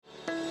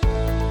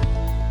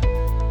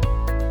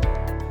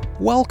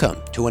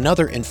Welcome to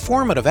another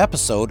informative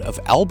episode of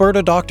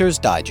Alberta Doctors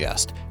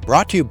Digest,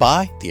 brought to you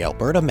by the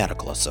Alberta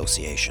Medical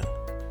Association.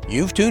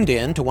 You've tuned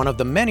in to one of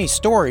the many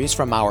stories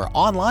from our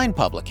online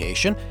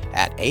publication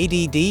at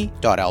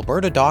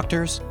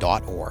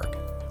add.albertadoctors.org.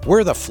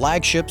 We're the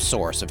flagship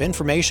source of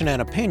information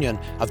and opinion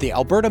of the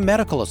Alberta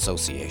Medical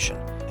Association,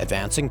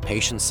 advancing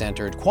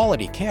patient-centered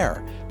quality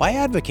care by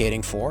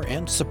advocating for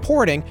and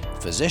supporting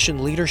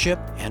physician leadership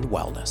and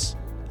wellness.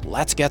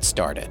 Let's get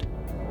started.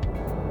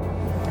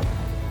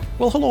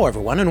 Well, hello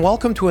everyone, and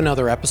welcome to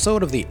another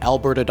episode of the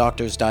Alberta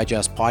Doctors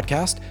Digest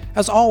podcast.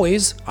 As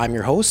always, I'm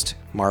your host,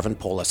 Marvin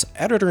Polis,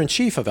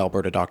 Editor-in-Chief of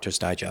Alberta Doctors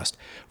Digest.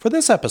 For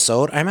this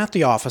episode, I'm at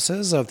the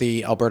offices of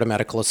the Alberta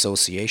Medical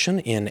Association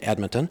in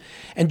Edmonton,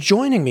 and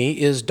joining me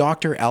is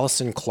Dr.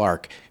 Alison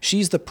Clark.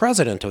 She's the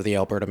President of the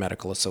Alberta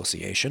Medical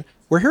Association.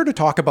 We're here to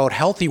talk about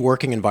healthy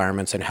working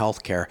environments in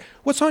healthcare.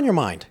 What's on your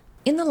mind?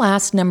 In the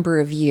last number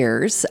of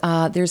years,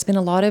 there's been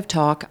a lot of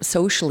talk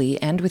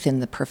socially and within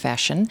the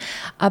profession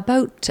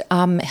about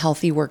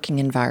healthy working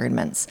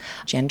environments,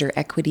 gender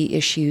equity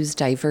issues,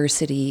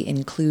 diversity,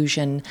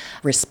 inclusion,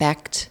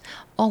 respect,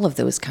 all of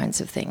those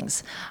kinds of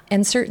things.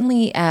 And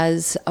certainly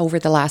as over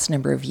the last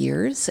number of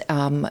years,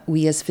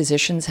 we as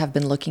physicians have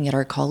been looking at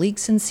our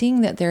colleagues and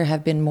seeing that there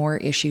have been more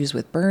issues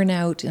with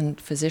burnout,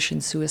 and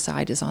physician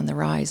suicide is on the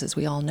rise, as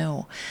we all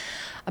know.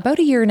 About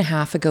a year and a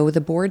half ago, the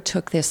board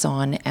took this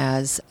on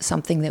as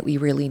something that we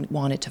really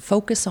wanted to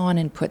focus on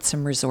and put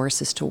some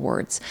resources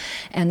towards.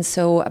 And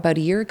so about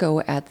a year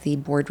ago at the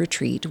board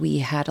retreat, we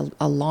had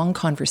a long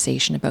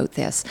conversation about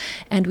this,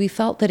 and we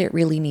felt that it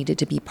really needed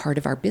to be part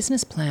of our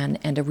business plan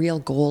and a real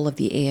goal of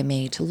the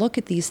AMA to look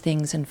at these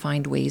things and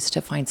find ways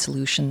to find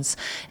solutions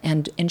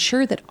and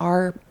ensure that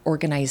our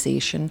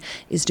organization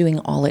is doing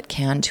all it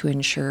can to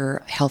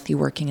ensure healthy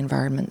working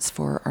environments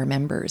for our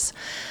members.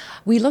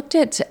 We looked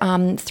at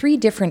three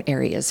different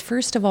areas.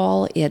 First of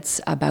all,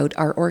 it's about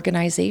our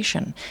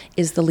organization.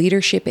 Is the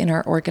leadership in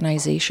our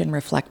organization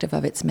reflective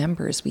of its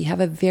members? We have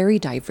a very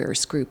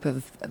diverse group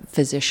of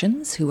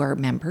physicians who are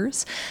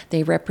members.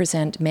 They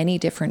represent many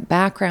different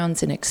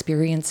backgrounds and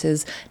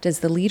experiences. Does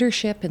the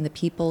leadership and the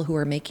people who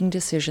are making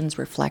decisions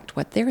reflect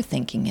what their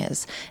thinking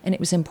is? And it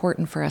was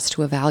important for us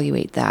to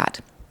evaluate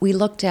that. We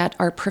looked at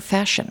our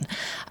profession.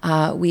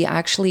 We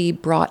actually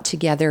brought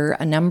together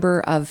a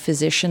number of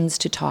physicians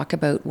to talk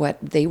about what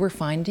they were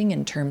finding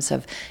in terms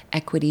of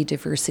equity,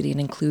 diversity, and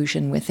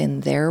inclusion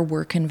within their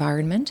work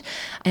environment.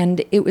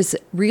 And it was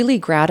really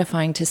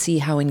gratifying to see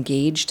how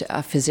engaged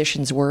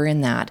physicians were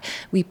in that.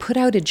 We put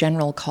out a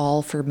general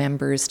call for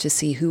members to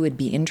see who would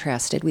be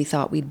interested. We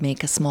thought we'd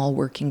make a small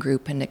working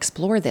group and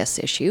explore this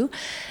issue.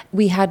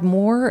 We had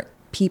more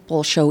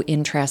people show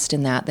interest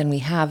in that than we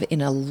have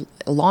in a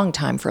long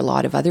time for a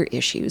lot of other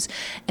issues.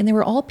 And they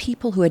were all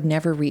people who had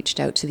never reached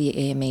out to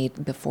the AMA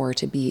before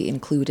to be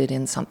included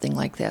in something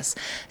like this.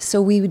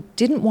 So we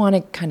didn't want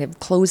to kind of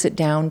close it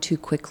down too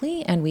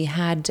quickly, and we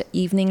had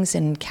evenings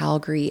in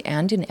Calgary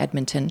and in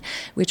Edmonton,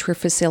 which were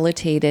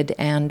facilitated,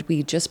 and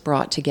we just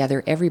brought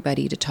together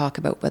everybody to talk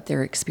about what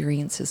their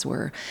experiences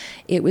were.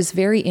 It was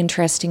very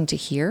interesting to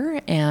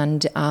hear,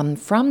 and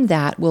from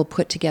that, we'll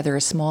put together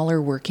a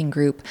smaller working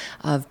group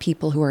of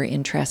people who are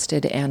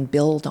interested and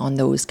build on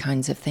those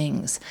kinds of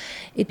things.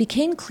 It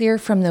became clear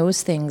from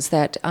those things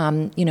that,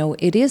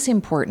 it is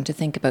important to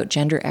think about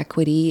gender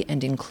equity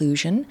and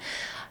inclusion.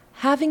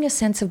 Having a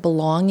sense of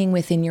belonging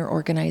within your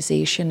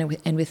organization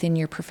and within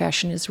your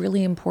profession is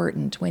really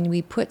important. When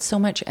we put so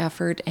much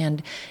effort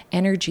and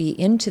energy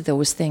into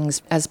those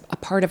things as a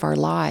part of our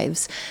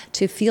lives,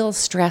 to feel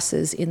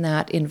stresses in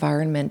that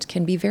environment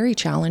can be very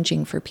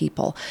challenging for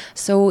people.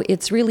 So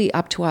it's really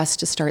up to us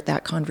to start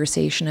that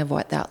conversation of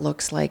what that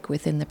looks like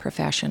within the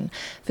profession.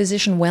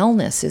 Physician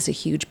wellness is a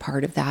huge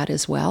part of that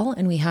as well,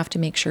 and we have to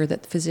make sure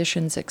that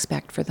physicians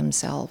expect for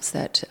themselves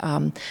that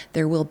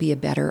there will be a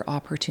better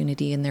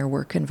opportunity in their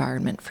work environment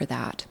for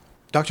that.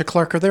 Dr.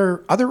 Clark, are there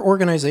other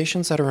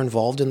organizations that are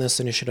involved in this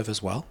initiative as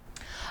well?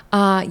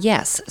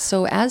 Yes.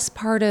 So as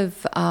part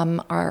of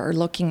our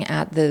looking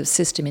at the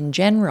system in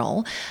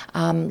general,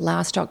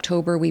 last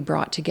October we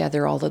brought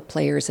together all the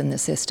players in the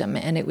system,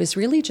 and it was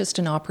really just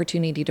an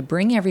opportunity to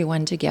bring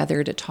everyone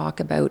together to talk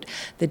about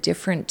the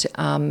different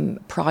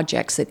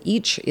projects that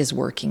each is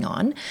working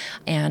on.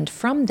 And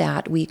from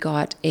that, we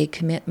got a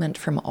commitment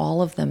from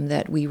all of them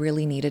that we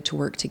really needed to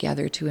work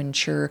together to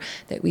ensure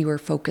that we were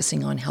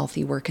focusing on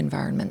healthy work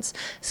environments.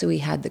 So we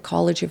had the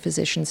College of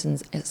Physicians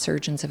and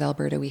Surgeons of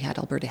Alberta, we had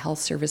Alberta Health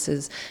Services,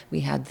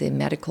 we had the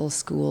medical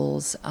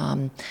schools,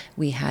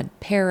 we had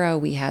PARA,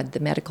 we had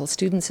the Medical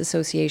Students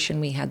Association,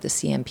 we had the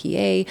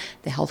CMPA,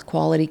 the Health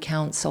Quality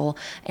Council,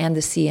 and the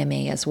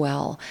CMA as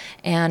well.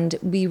 And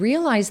we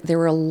realized there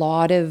were a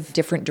lot of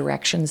different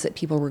directions that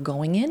people were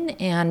going in,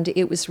 and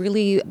it was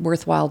really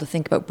worthwhile to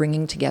think about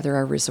bringing together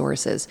our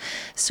resources.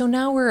 So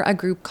now we're a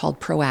group called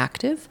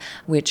Proactive,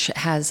 which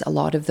has a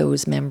lot of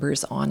those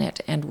members on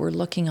it, and we're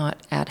looking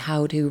at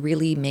how to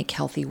really make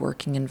healthy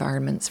working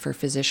environments for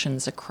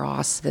physicians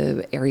across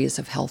the areas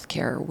of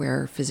healthcare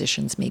where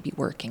physicians may be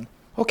working.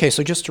 Okay,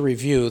 so just to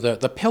review,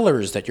 the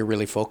pillars that you're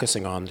really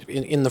focusing on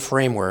in the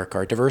framework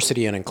are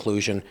diversity and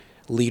inclusion,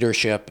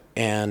 leadership,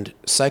 and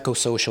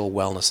psychosocial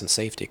wellness and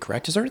safety,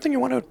 correct? Is there anything you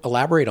want to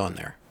elaborate on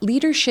there?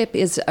 Leadership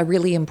is a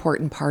really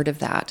important part of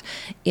that.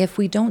 If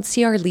we don't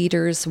see our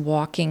leaders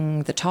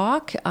walking the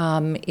talk,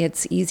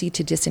 it's easy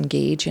to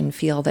disengage and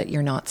feel that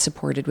you're not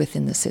supported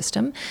within the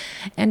system.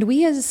 And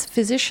we as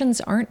physicians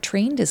aren't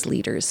trained as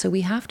leaders, so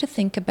we have to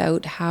think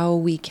about how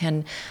we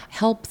can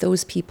help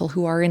those people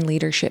who are in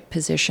leadership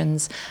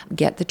positions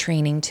get the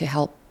training to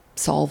help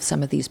solve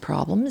some of these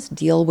problems,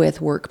 deal with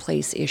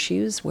workplace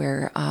issues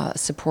where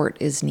support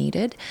is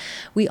needed.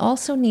 We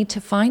also need to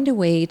find a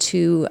way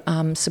to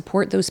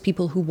support those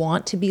people who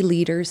want to be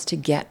leaders to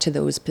get to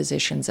those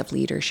positions of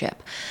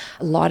leadership.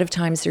 A lot of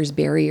times there's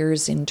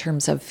barriers in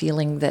terms of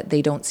feeling that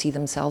they don't see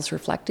themselves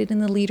reflected in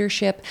the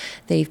leadership.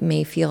 They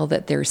may feel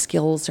that their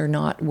skills are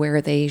not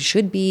where they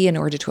should be in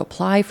order to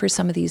apply for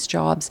some of these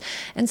jobs.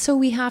 And so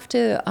we have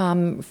to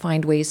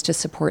find ways to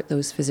support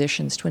those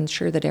physicians to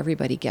ensure that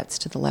everybody gets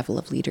to the level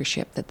of leadership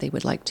that they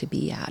would like to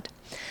be at.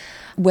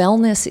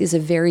 Wellness is a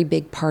very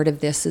big part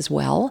of this as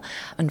well.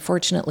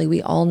 Unfortunately,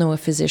 we all know a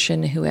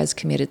physician who has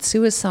committed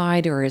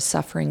suicide or is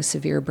suffering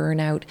severe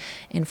burnout.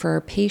 And for our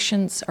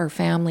patients, our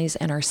families,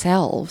 and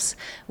ourselves,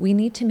 we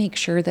need to make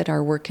sure that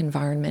our work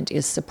environment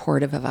is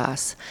supportive of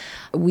us.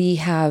 We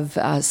have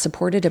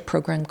supported a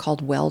program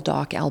called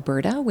WellDoc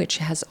Alberta, which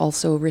has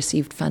also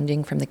received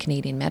funding from the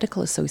Canadian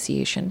Medical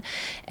Association.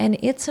 And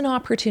it's an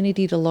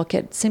opportunity to look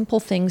at simple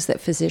things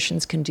that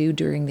physicians can do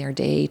during their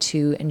day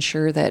to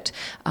ensure that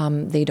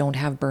they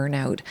don't have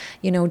burnout.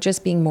 You know,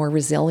 just being more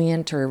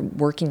resilient or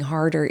working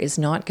harder is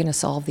not going to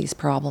solve these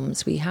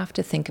problems. We have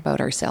to think about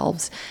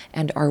ourselves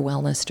and our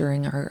wellness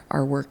during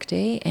our work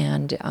day,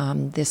 and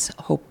this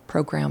HOPE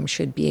program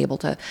should be able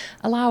to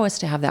allow us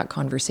to have that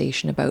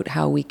conversation about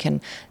how we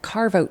can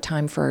carve out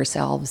time for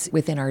ourselves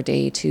within our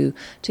day to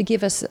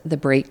give us the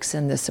breaks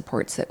and the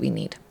supports that we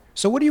need.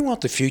 So what do you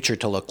want the future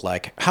to look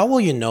like? How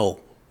will you know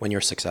when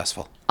you're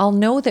successful? I'll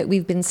know that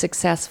we've been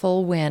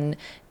successful when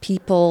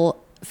people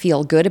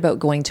feel good about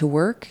going to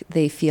work.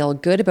 They feel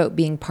good about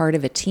being part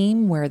of a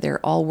team where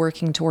they're all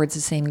working towards the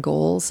same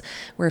goals,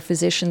 where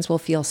physicians will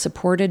feel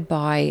supported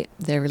by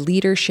their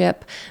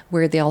leadership,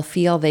 where they'll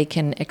feel they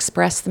can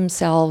express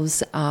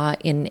themselves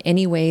in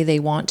any way they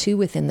want to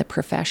within the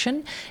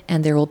profession,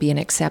 and there will be an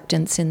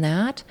acceptance in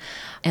that,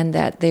 and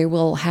that they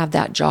will have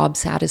that job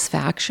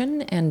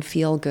satisfaction and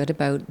feel good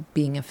about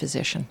being a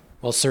physician.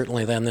 Well,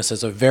 certainly then, this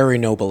is a very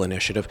noble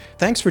initiative.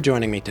 Thanks for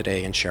joining me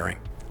today and sharing.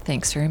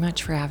 Thanks very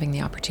much for having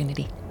the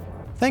opportunity.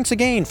 Thanks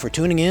again for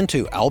tuning in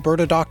to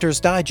Alberta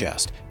Doctors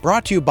Digest,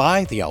 brought to you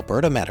by the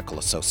Alberta Medical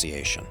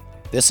Association.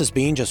 This has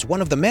been just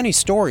one of the many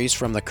stories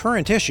from the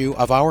current issue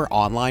of our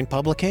online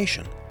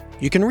publication.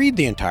 You can read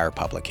the entire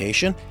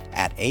publication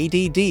at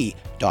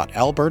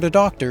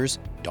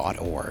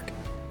add.albertadoctors.org.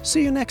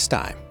 See you next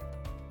time.